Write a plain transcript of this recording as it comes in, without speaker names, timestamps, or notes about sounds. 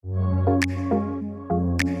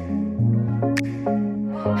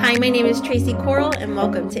Hi, my name is Tracie Corll, and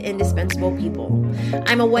welcome to Indispensable People.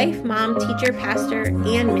 I'm a wife, mom, teacher, pastor,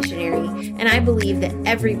 and missionary, and I believe that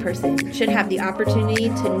every person should have the opportunity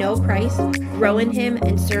to know Christ, grow in Him,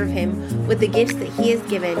 and serve Him with the gifts that He has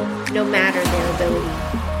given, no matter their ability.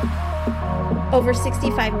 Over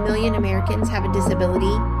 65 million Americans have a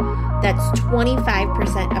disability. That's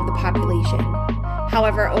 25% of the population.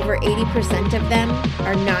 However, over 80% of them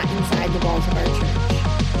are not inside the walls of our church.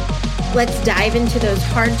 Let's dive into those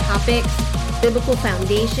hard topics, biblical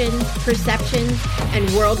foundations, perceptions, and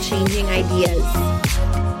world-changing ideas.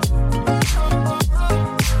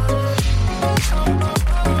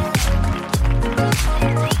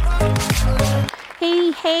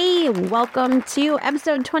 Hey, welcome to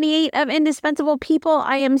episode 28 of Indispensable People.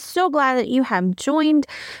 I am so glad that you have joined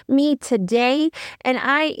me today, and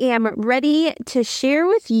I am ready to share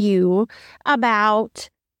with you about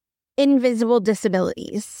invisible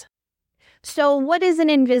disabilities. So what is an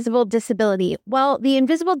invisible disability? Well, the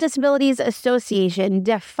Invisible Disabilities Association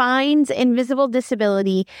defines invisible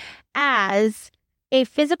disability as a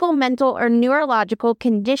physical, mental, or neurological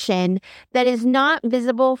condition that is not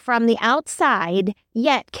visible from the outside,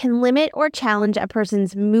 yet can limit or challenge a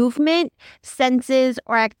person's movement, senses,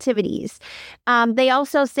 or activities. They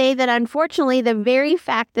also say that, unfortunately, the very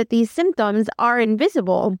fact that these symptoms are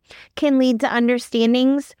invisible can lead to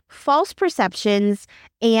understandings, false perceptions,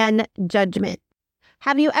 and judgment.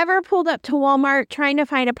 Have you ever pulled up to Walmart trying to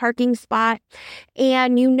find a parking spot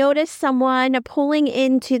and you notice someone pulling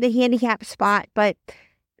into the handicap spot, but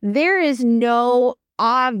there is no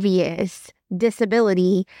obvious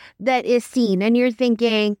disability that is seen? And you're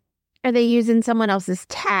thinking, are they using someone else's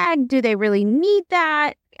tag? Do they really need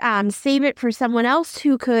that? Save it for someone else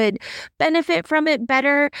who could benefit from it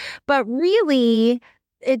better. But really,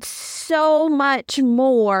 it's so much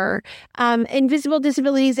more. Invisible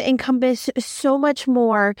disabilities encompass so much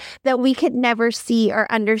more that we could never see or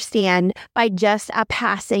understand by just a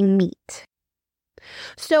passing meet.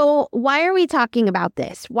 So why are we talking about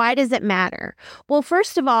this? Why does it matter? Well,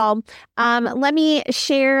 first of all, let me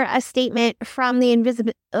share a statement from the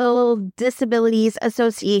Invisible Disabilities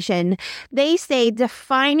Association. They say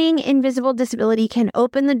defining invisible disability can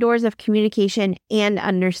open the doors of communication and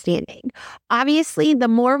understanding. Obviously, the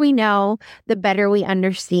more we know, the better we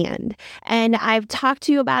understand. And I've talked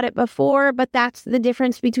to you about it before, but that's the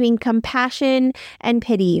difference between compassion and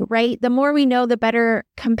pity, right? The more we know, the better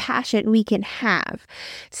compassion we can have.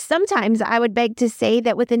 Sometimes I would beg to say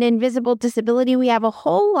that with an invisible disability, we have a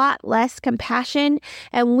whole lot less compassion,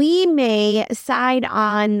 and we may side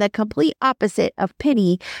on the complete opposite of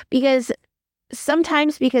pity, because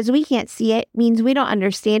sometimes because we can't see it means we don't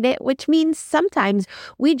understand it, which means sometimes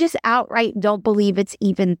we just outright don't believe it's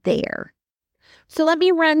even there. So let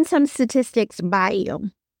me run some statistics by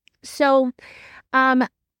you. So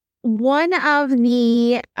one of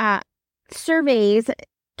the surveys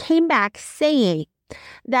came back saying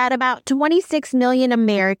that about 26 million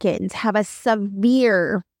Americans have a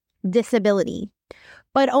severe disability,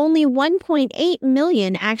 but only 1.8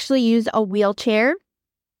 million actually use a wheelchair.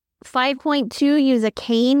 5.2 use a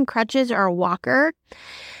cane, crutches, or a walker.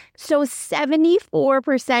 So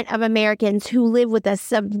 74% of Americans who live with a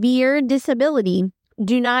severe disability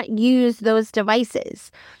do not use those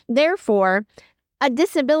devices. Therefore, a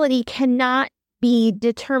disability cannot be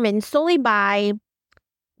determined solely by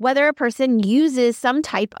whether a person uses some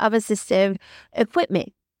type of assistive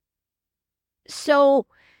equipment. So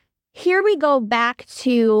here we go back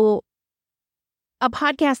to a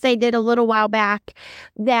podcast I did a little while back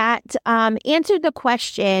that answered the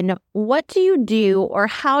question, what do you do or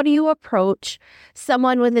how do you approach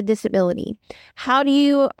someone with a disability? How do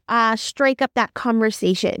you strike up that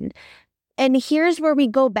conversation? And here's where we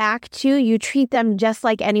go back to, you treat them just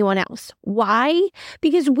like anyone else. Why?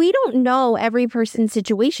 Because we don't know every person's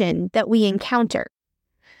situation that we encounter.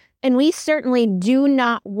 And we certainly do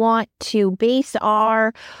not want to base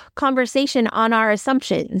our conversation on our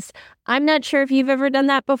assumptions. I'm not sure if you've ever done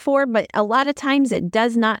that before, but a lot of times it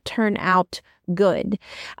does not turn out good.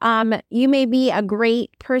 You may be a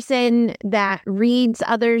great person that reads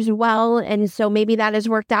others well, and so maybe that has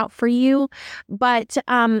worked out for you. But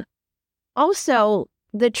also,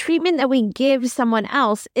 the treatment that we give someone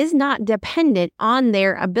else is not dependent on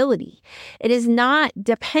their ability. It is not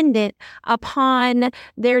dependent upon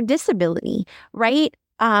their disability, right?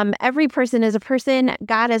 Every person is a person.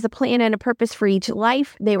 God has a plan and a purpose for each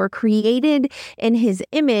life. They were created in His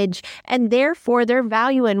image, and therefore their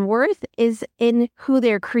value and worth is in who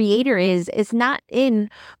their creator is. It's not in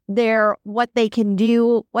what they can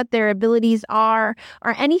do, what their abilities are,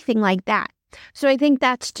 or anything like that. So I think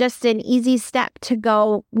that's just an easy step to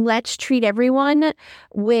go, let's treat everyone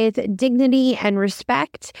with dignity and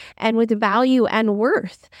respect and with value and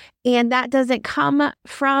worth. And that doesn't come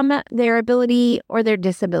from their ability or their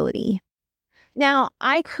disability. Now,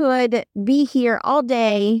 I could be here all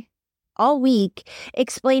day, all week,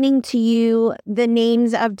 explaining to you the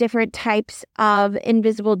names of different types of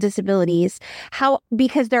invisible disabilities,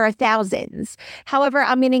 because there are thousands. However,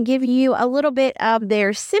 I'm going to give you a little bit of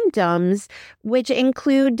their symptoms, which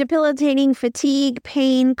include debilitating fatigue,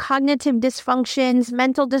 pain, cognitive dysfunctions,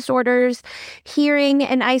 mental disorders, hearing,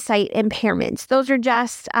 and eyesight impairments. Those are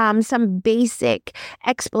just some basic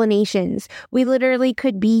explanations. We literally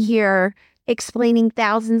could be here explaining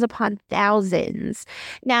thousands upon thousands.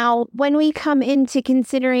 Now, when we come into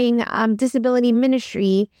considering disability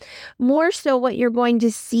ministry, more so what you're going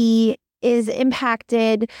to see is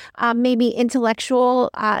impacted maybe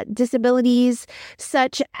intellectual disabilities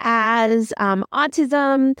such as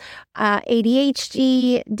autism,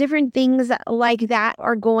 ADHD, different things like that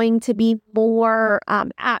are going to be more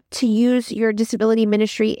apt to use your disability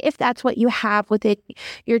ministry if that's what you have within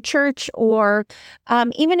your church, or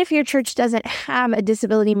even if your church doesn't have a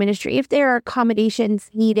disability ministry, if there are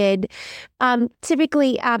accommodations needed.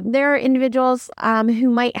 Typically, there are individuals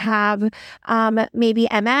who might have maybe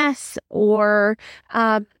MS or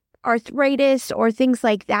arthritis or things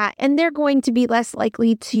like that, and they're going to be less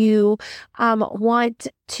likely to want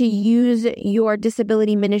to use your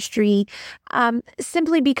disability ministry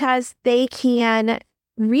simply because they can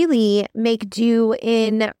really make do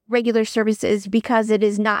in regular services because it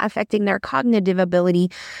is not affecting their cognitive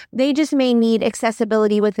ability. They just may need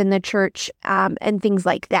accessibility within the church and things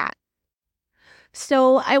like that.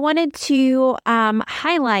 So I wanted to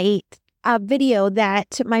highlight a video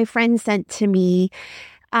that my friend sent to me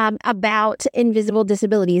about invisible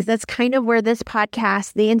disabilities. That's kind of where this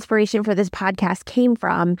podcast, the inspiration for this podcast came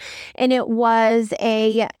from. And it was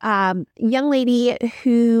a young lady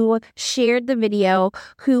who shared the video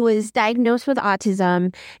who was diagnosed with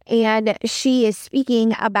autism. And she is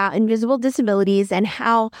speaking about invisible disabilities and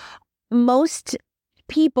how most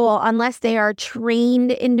people, unless they are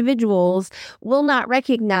trained individuals, will not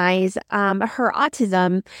recognize her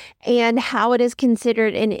autism and how it is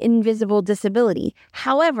considered an invisible disability.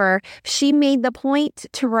 However, she made the point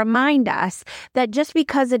to remind us that just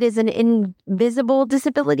because it is an invisible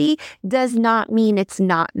disability does not mean it's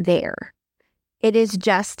not there. It is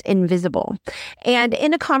just invisible. And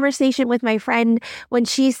in a conversation with my friend, when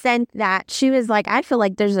she sent that, she was like, I feel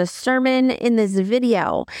like there's a sermon in this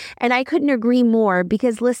video. And I couldn't agree more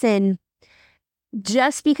because, listen,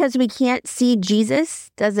 just because we can't see Jesus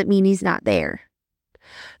doesn't mean he's not there.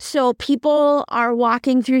 So people are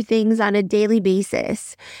walking through things on a daily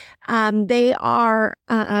basis. They are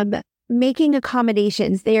making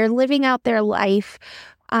accommodations. They are living out their life,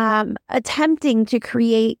 attempting to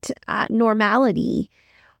create normality,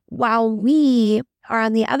 while we are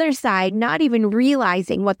on the other side, not even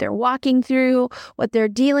realizing what they're walking through, what they're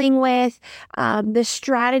dealing with, the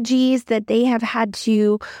strategies that they have had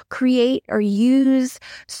to create or use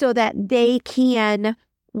so that they can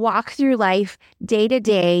walk through life day to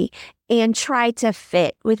day and try to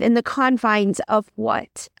fit within the confines of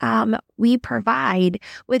what we provide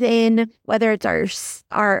within, whether it's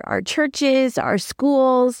our churches, our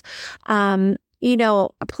schools,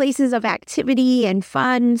 places of activity and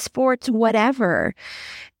fun, sports, whatever.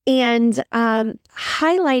 And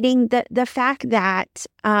highlighting the fact that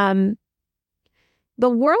the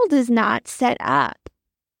world is not set up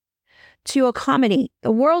to accommodate.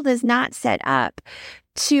 The world is not set up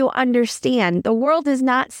to understand. The world is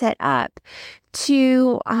not set up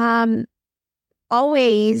to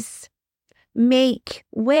always make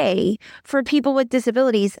way for people with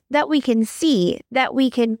disabilities that we can see, that we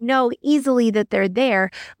can know easily that they're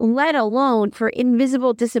there, let alone for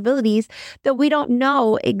invisible disabilities that we don't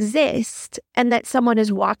know exist and that someone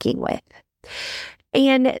is walking with.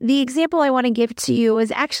 And the example I want to give to you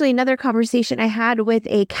is actually another conversation I had with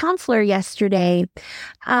a counselor yesterday.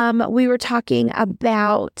 We were talking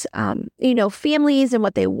about, families and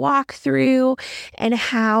what they walk through and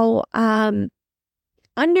how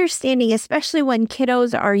understanding, especially when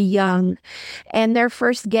kiddos are young and they're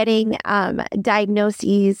first getting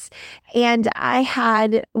diagnoses. And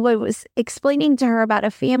I was explaining to her about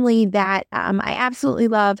a family that I absolutely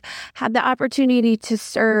love, had the opportunity to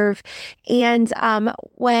serve. And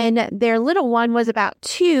when their little one was about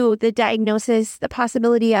 2, the diagnosis, the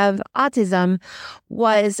possibility of autism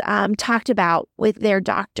was talked about with their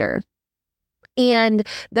doctor. And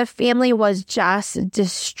the family was just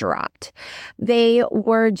distraught. They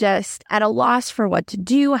were just at a loss for what to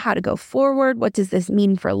do, how to go forward. What does this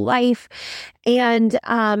mean for life? And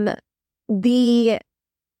the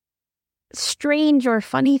strange or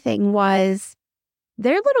funny thing was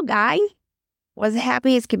their little guy was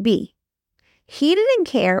happy as could be. He didn't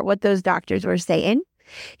care what those doctors were saying.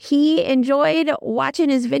 He enjoyed watching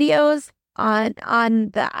his videos on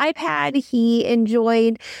the iPad. He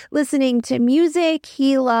enjoyed listening to music.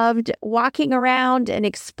 He loved walking around and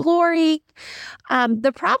exploring.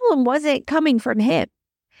 The problem wasn't coming from him.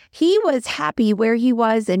 He was happy where he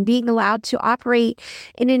was and being allowed to operate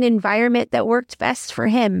in an environment that worked best for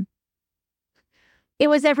him. It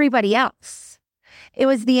was everybody else. It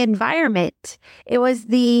was the environment. It was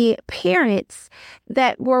the parents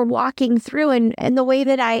that were walking through. And the way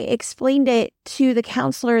that I explained it to the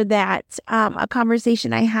counselor, that a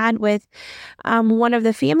conversation I had with one of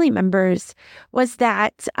the family members was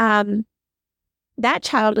that that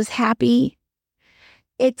child was happy.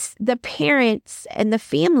 It's the parents and the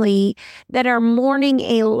family that are mourning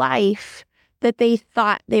a life that they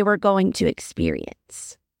thought they were going to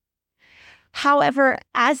experience. However,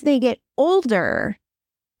 as they get older,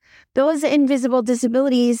 those invisible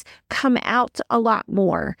disabilities come out a lot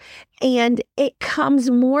more. And it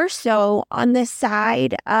comes more so on the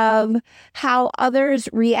side of how others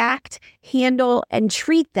react, handle, and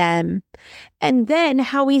treat them. And then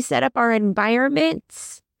how we set up our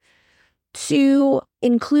environments to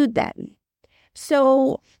include them.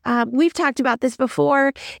 So we've talked about this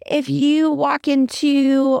before. If you walk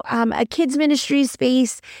into a kids ministry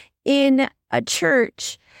space in a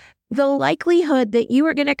church, the likelihood that you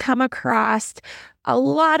are going to come across a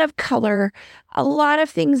lot of color, a lot of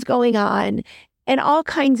things going on, and all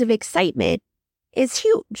kinds of excitement is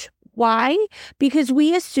huge. Why? Because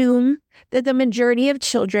we assume that the majority of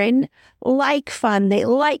children like fun. They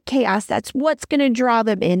like chaos. That's what's going to draw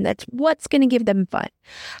them in. That's what's going to give them fun.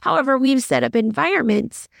 However, we've set up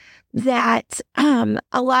environments that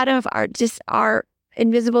a lot of our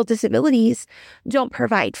invisible disabilities don't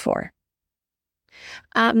provide for.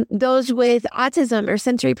 Those with autism or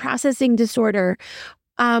sensory processing disorder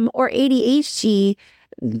or ADHD,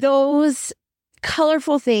 those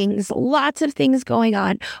colorful things, lots of things going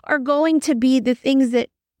on, are going to be the things that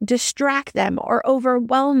distract them or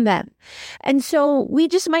overwhelm them. And so we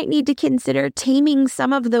just might need to consider taming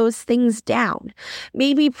some of those things down.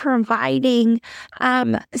 Maybe providing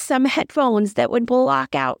some headphones that would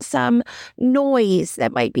block out some noise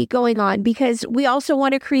that might be going on, because we also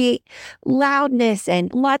want to create loudness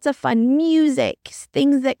and lots of fun music,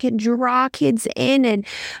 things that can draw kids in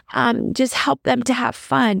and just help them to have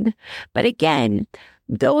fun. But again,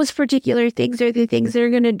 those particular things are the things that are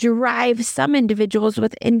going to drive some individuals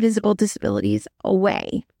with invisible disabilities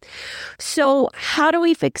away. So how do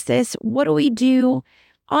we fix this? What do we do?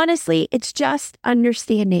 Honestly, it's just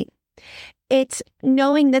understanding. It's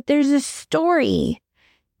knowing that there's a story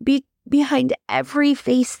behind every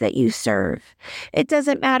face that you serve. It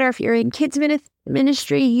doesn't matter if you're in kids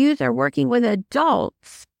ministry, youth, or working with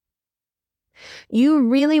adults. You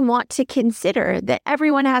really want to consider that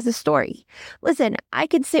everyone has a story. Listen, I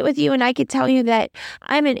could sit with you and I could tell you that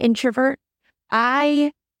I'm an introvert.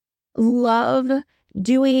 I love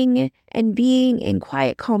doing and being in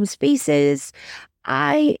quiet, calm spaces.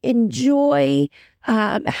 I enjoy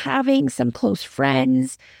having some close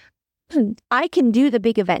friends. I can do the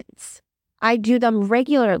big events. I do them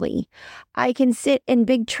regularly. I can sit in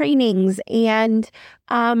big trainings and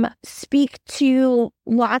speak to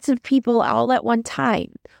lots of people all at one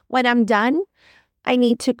time. When I'm done, I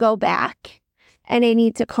need to go back and I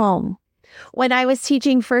need to calm. When I was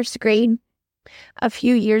teaching first grade a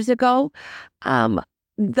few years ago,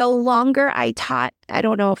 the longer I taught, I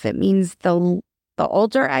don't know if it means the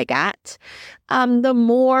older I got, the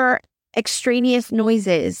more extraneous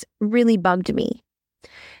noises really bugged me.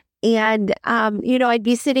 And, I'd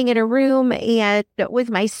be sitting in a room and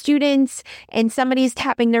with my students and somebody's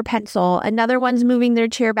tapping their pencil. Another one's moving their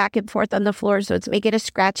chair back and forth on the floor, so it's making a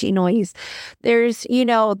scratchy noise. There's,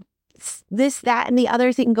 this, that, and the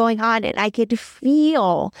other thing going on. And I could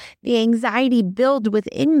feel the anxiety build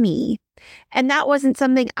within me. And that wasn't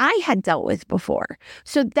something I had dealt with before.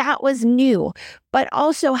 So that was new, but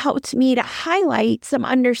also helped me to highlight some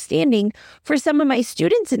understanding for some of my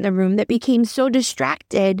students in the room that became so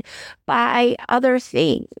distracted by other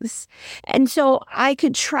things. And so I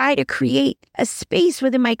could try to create a space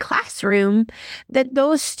within my classroom that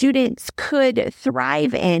those students could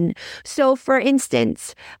thrive in. So for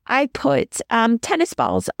instance, I put tennis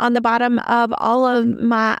balls on the bottom of all of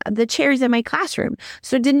the chairs in my classroom.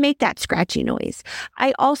 So it didn't make that scratchy noise.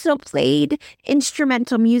 I also played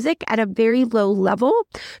instrumental music at a very low level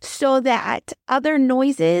so that other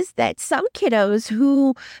noises that some kiddos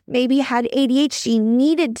who maybe had ADHD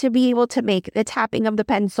needed to be able to make, the tapping of the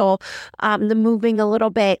pencil, the moving a little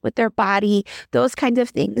bit with their body, those kinds of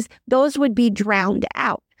things, those would be drowned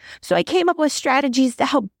out. So I came up with strategies to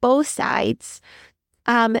help both sides.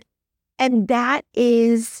 And that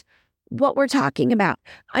is what we're talking about.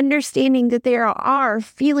 Understanding that there are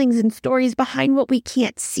feelings and stories behind what we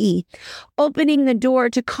can't see. Opening the door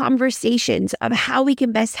to conversations of how we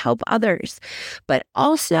can best help others. But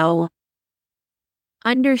also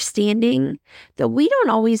understanding that we don't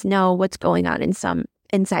always know what's going on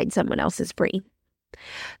inside someone else's brain.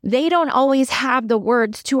 They don't always have the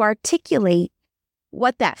words to articulate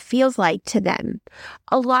what that feels like to them.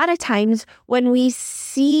 A lot of times when we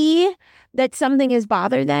see that something is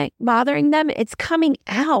bothering them, it's coming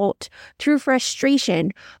out through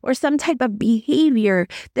frustration or some type of behavior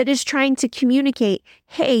that is trying to communicate,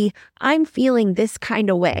 hey, I'm feeling this kind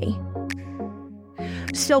of way.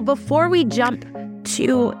 So before we jump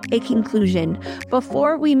to a conclusion,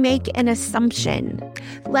 before we make an assumption,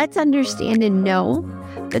 let's understand and know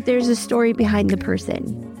that there's a story behind the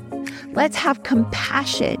person. Let's have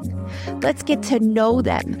compassion. Let's get to know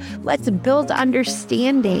them. Let's build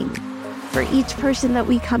understanding for each person that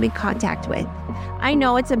we come in contact with. I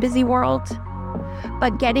know it's a busy world,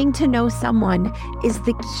 but getting to know someone is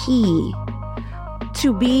the key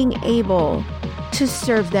to being able to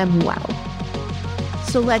serve them well.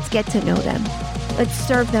 So let's get to know them. Let's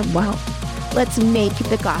serve them well. Let's make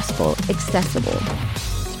the gospel accessible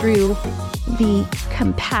through the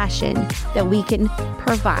compassion that we can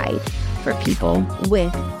provide for people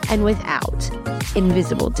with and without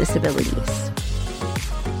invisible disabilities.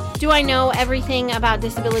 Do I know everything about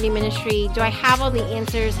disability ministry? Do I have all the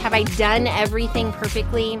answers? Have I done everything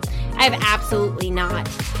perfectly? I have absolutely not.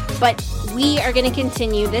 But we are going to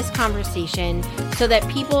continue this conversation so that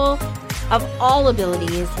people of all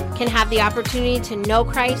abilities can have the opportunity to know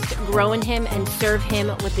Christ, grow in Him, and serve Him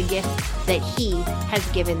with the gifts that He has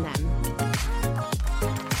given them.